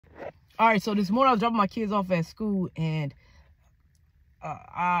All right, so this morning I was dropping my kids off at school, and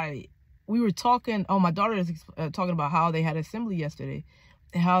we were talking. Oh, my daughter is talking about how they had assembly yesterday,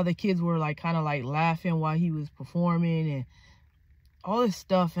 and how the kids were like kind of like laughing while he was performing and all this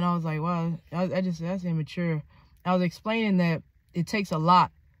stuff. And I was like, wow, that's immature. I was explaining that it takes a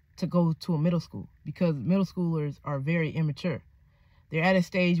lot to go to a middle school because middle schoolers are very immature. They're at a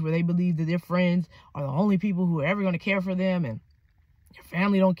stage where they believe that their friends are the only people who are ever going to care for them, and your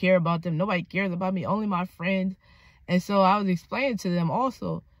family don't care about them. Nobody cares about me, only my friends. And so I was explaining to them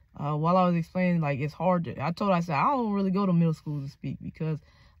also, while I was explaining, like, it's hard to, I said, I don't really go to middle school to speak because,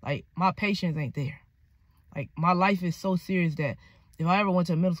 like, my patience ain't there. Like, my life is so serious that if I ever went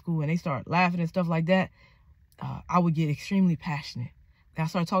to middle school and they start laughing and stuff like that, I would get extremely passionate. And I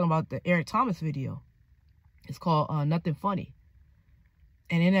started talking about the Eric Thomas video. It's called Nothing Funny.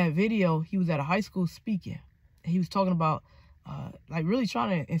 And in that video, he was at a high school speaking. And he was talking about, like, really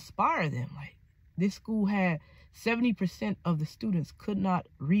trying to inspire them. Like, this school had 70% of the students could not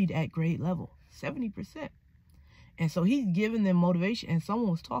read at grade level. 70%. And so he's giving them motivation. And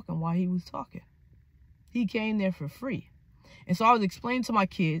someone was talking while he was talking. He came there for free. And so I was explaining to my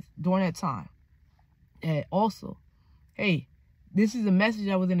kids during that time that also, hey, this is a message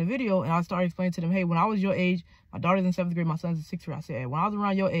that was in the video. And I started explaining to them, hey, when I was your age, my daughter's in 7th grade, my son's in 6th grade. I said, hey, when I was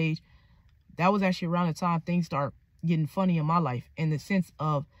around your age, that was actually around the time things start getting funny in my life, in the sense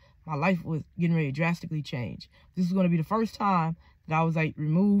of my life was getting ready to drastically change. This is going to be the first time that I was like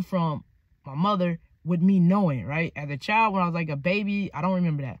removed from my mother with me knowing, right? As a child, when I was like a baby, I don't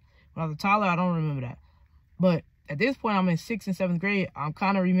remember that. When I was a toddler, I don't remember that. But at this point, I'm in 6th and 7th grade, I'm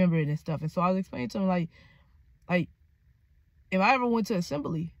kind of remembering this stuff. And so I was explaining to them, like, if I ever went to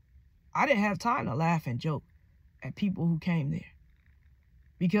assembly, I didn't have time to laugh and joke at people who came there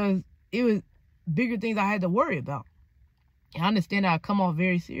because it was bigger things I had to worry about. And I understand that I come off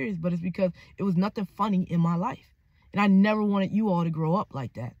very serious, but it's because it was nothing funny in my life. And I never wanted you all to grow up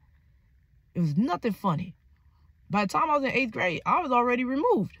like that. It was nothing funny. By the time I was in 8th grade, I was already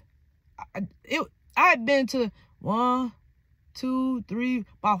removed. I had been to 1, 2, 3,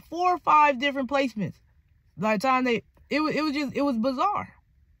 about 4 or 5 different placements. By the time it was bizarre.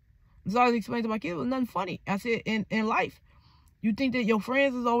 So I was explaining to my kids, it was nothing funny. I said, in life, you think that your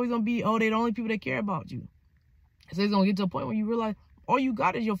friends is always going to be, oh, they're the only people that care about you. So it's going to get to a point where you realize all you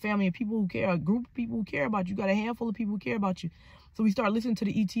got is your family and people who care, a group of people who care about you. You got a handful of people who care about you. So we start listening to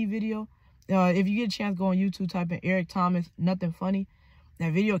the ET video. If you get a chance, go on YouTube, type in Eric Thomas, Nothing Funny.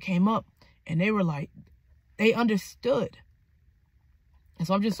 That video came up, and they were like, they understood. And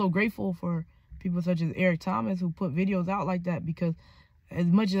so I'm just so grateful for people such as Eric Thomas who put videos out like that, because as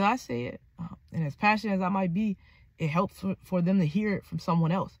much as I say it, and as passionate as I might be, it helps for them to hear it from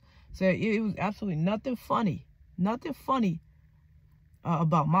someone else. So it was absolutely nothing funny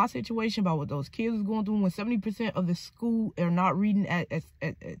about my situation, about what those kids was going through when 70% of the school are not reading at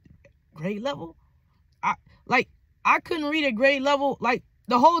grade level. I couldn't read at grade level like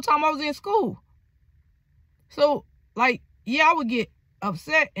the whole time I was in school. So like, yeah, I would get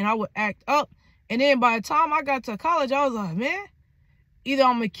upset and I would act up. And then by the time I got to college, I was like, man, either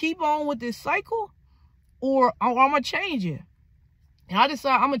I'm going to keep on with this cycle or I'm going to change it. And I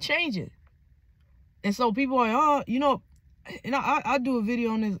decided I'm going to change it. And so people are like, oh, you know, and I'll do a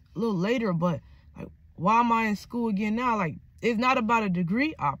video on this a little later, but like, why am I in school again now? Like, it's not about a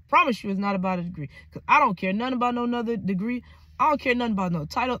degree. I promise you it's not about a degree. Because I don't care nothing about no other degree. I don't care nothing about no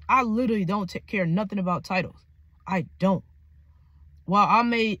titles. I literally don't care nothing about titles. I don't. While I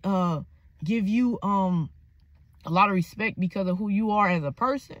may give you a lot of respect because of who you are as a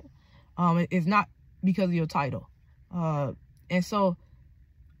person, it's not because of your title. And so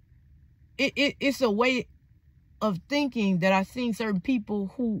it's a way of thinking that I've seen certain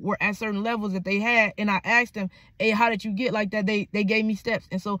people who were at certain levels that they had, and I asked them, hey, how did you get like that? They gave me steps.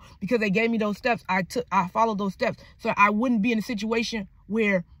 And so because they gave me those steps, I followed those steps. So I wouldn't be in a situation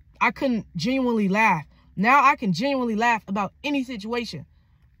where I couldn't genuinely laugh. Now I can genuinely laugh about any situation.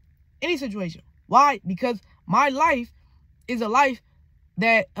 Any situation. Why? Because my life is a life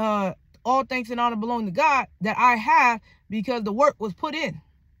that all thanks and honor belong to God, that I have because the work was put in.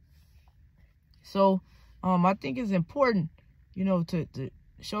 So I think it's important, you know, to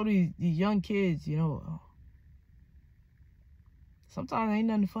show these young kids, you know, sometimes ain't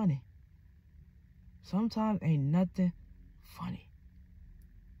nothing funny. Sometimes ain't nothing funny.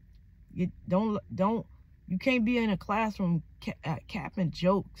 You can't be in a classroom capping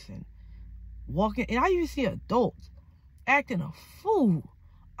jokes and walking. And I even see adults acting a fool.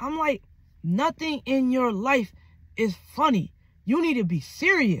 I'm like, nothing in your life is funny. You need to be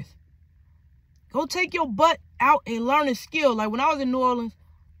serious. Go take your butt out and learn a skill. Like when I was in New Orleans,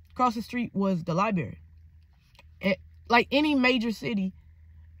 across the street was the library. Like any major city,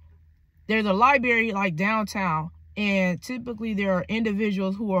 there's a library like downtown, and typically there are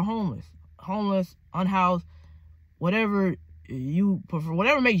individuals who are homeless, unhoused, whatever you prefer,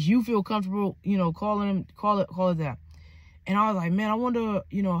 whatever makes you feel comfortable, you know, call it that. And I was like, man, I wonder,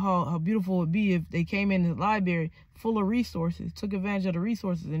 you know, how beautiful it would be if they came in the library full of resources, took advantage of the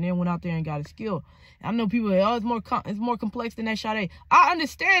resources, and then went out there and got a skill. And I know people say, oh, it's more complex than that, Sade. I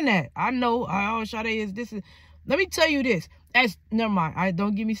understand that. I know. Sade is this. Let me tell you this. Never mind.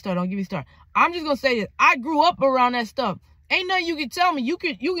 Don't get me started. I'm just gonna say this. I grew up around that stuff. Ain't nothing you can tell me. You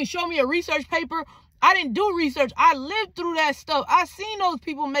can show me a research paper. I didn't do research. I lived through that stuff. I seen those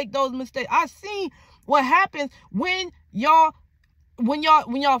people make those mistakes. I seen what happens when y'all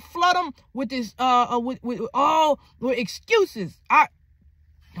flood them with this with excuses.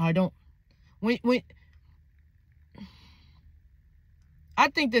 I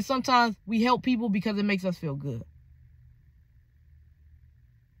think that sometimes we help people because it makes us feel good.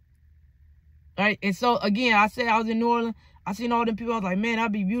 All right, and so again, I said I was in New Orleans. I seen all them people. I was like, man,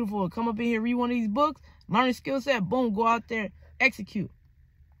 that'd be beautiful to come up in here, read one of these books, learn a skill set, boom, go out there, execute.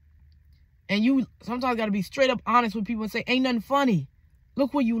 And you sometimes got to be straight up honest with people and say, ain't nothing funny.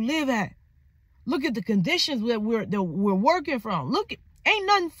 Look where you live at. Look at the conditions that we're working from. Ain't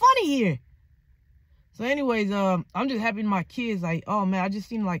nothing funny here. So anyways, I'm just happy my kids, like, oh man, I just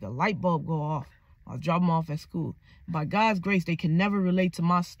seen like a light bulb go off. I was dropping them off at school. By God's grace, they can never relate to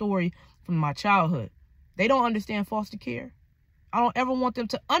my story from my childhood. They don't understand foster care. I don't ever want them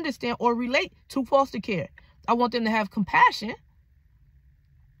to understand or relate to foster care. I want them to have compassion.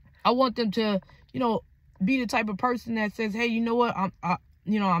 I want them to, you know, be the type of person that says, hey, you know what? I'm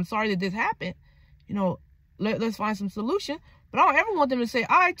sorry that this happened. You know, let's find some solution. But I don't ever want them to say,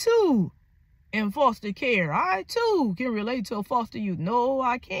 I too am foster care. I too can relate to a foster youth. No,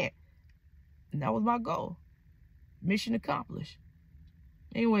 I can't. And that was my goal. Mission accomplished.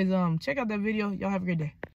 Anyways, check out that video. Y'all have a great day.